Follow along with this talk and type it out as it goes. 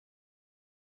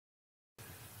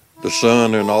The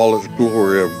sun in all its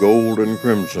glory of gold and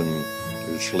crimson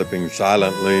is slipping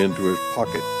silently into his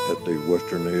pocket at the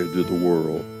western edge of the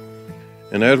world.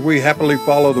 And as we happily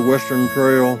follow the western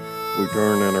trail, we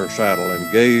turn in our saddle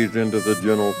and gaze into the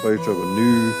gentle face of a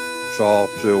new,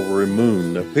 soft, silvery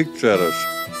moon that peeks at us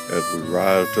as we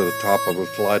rise to the top of a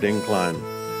slight incline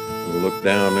and look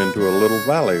down into a little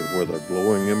valley where the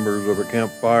glowing embers of a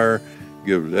campfire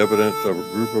gives evidence of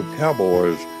a group of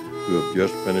cowboys who have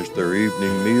just finished their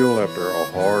evening meal after a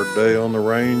hard day on the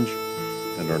range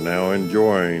and are now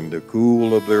enjoying the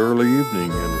cool of the early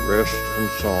evening in rest and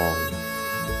song.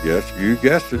 Yes, you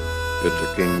guessed it. It's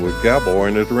the Kingwood Cowboy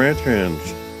and his ranch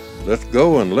hands. Let's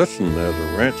go and listen as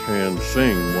the ranch hands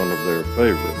sing one of their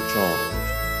favorite songs.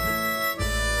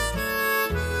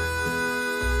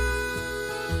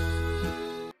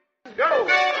 Go!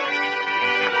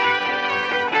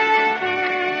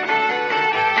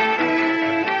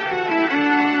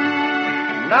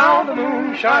 Now the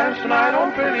moon shines tonight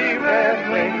on pretty red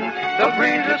wing. The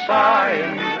breeze is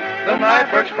sighing, the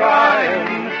night bird's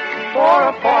crying. For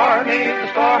afar neath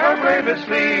the star her brave is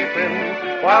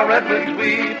sleeping, while redwing's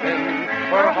weeping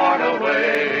her heart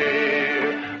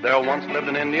away. There once lived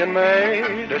an Indian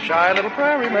maid, a shy little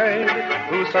prairie maid,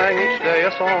 who sang each day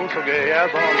a song so gay as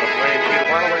on the plain.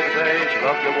 She'd while away the day, she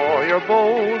loved the warrior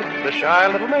bold, the shy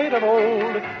little maid of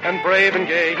old, and brave and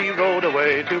gay he rode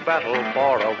away to battle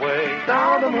far away.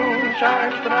 Now the moon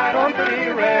shines tonight on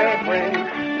pretty red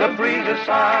wing, the breeze is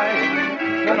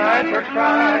sighing, the night bird's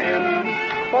crying.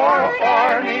 For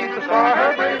afar neath the star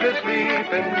her brave is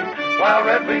sleeping, while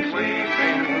redwing's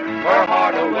sleeping her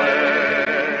heart away.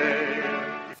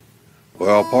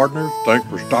 Well, partners, thanks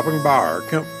for stopping by our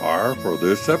campfire for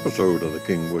this episode of the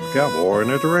Kingwood Cowboy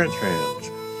and his ranch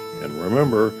hands. And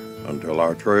remember, until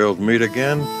our trails meet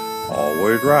again,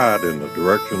 always ride in the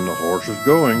direction the horse is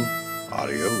going.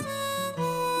 Adios.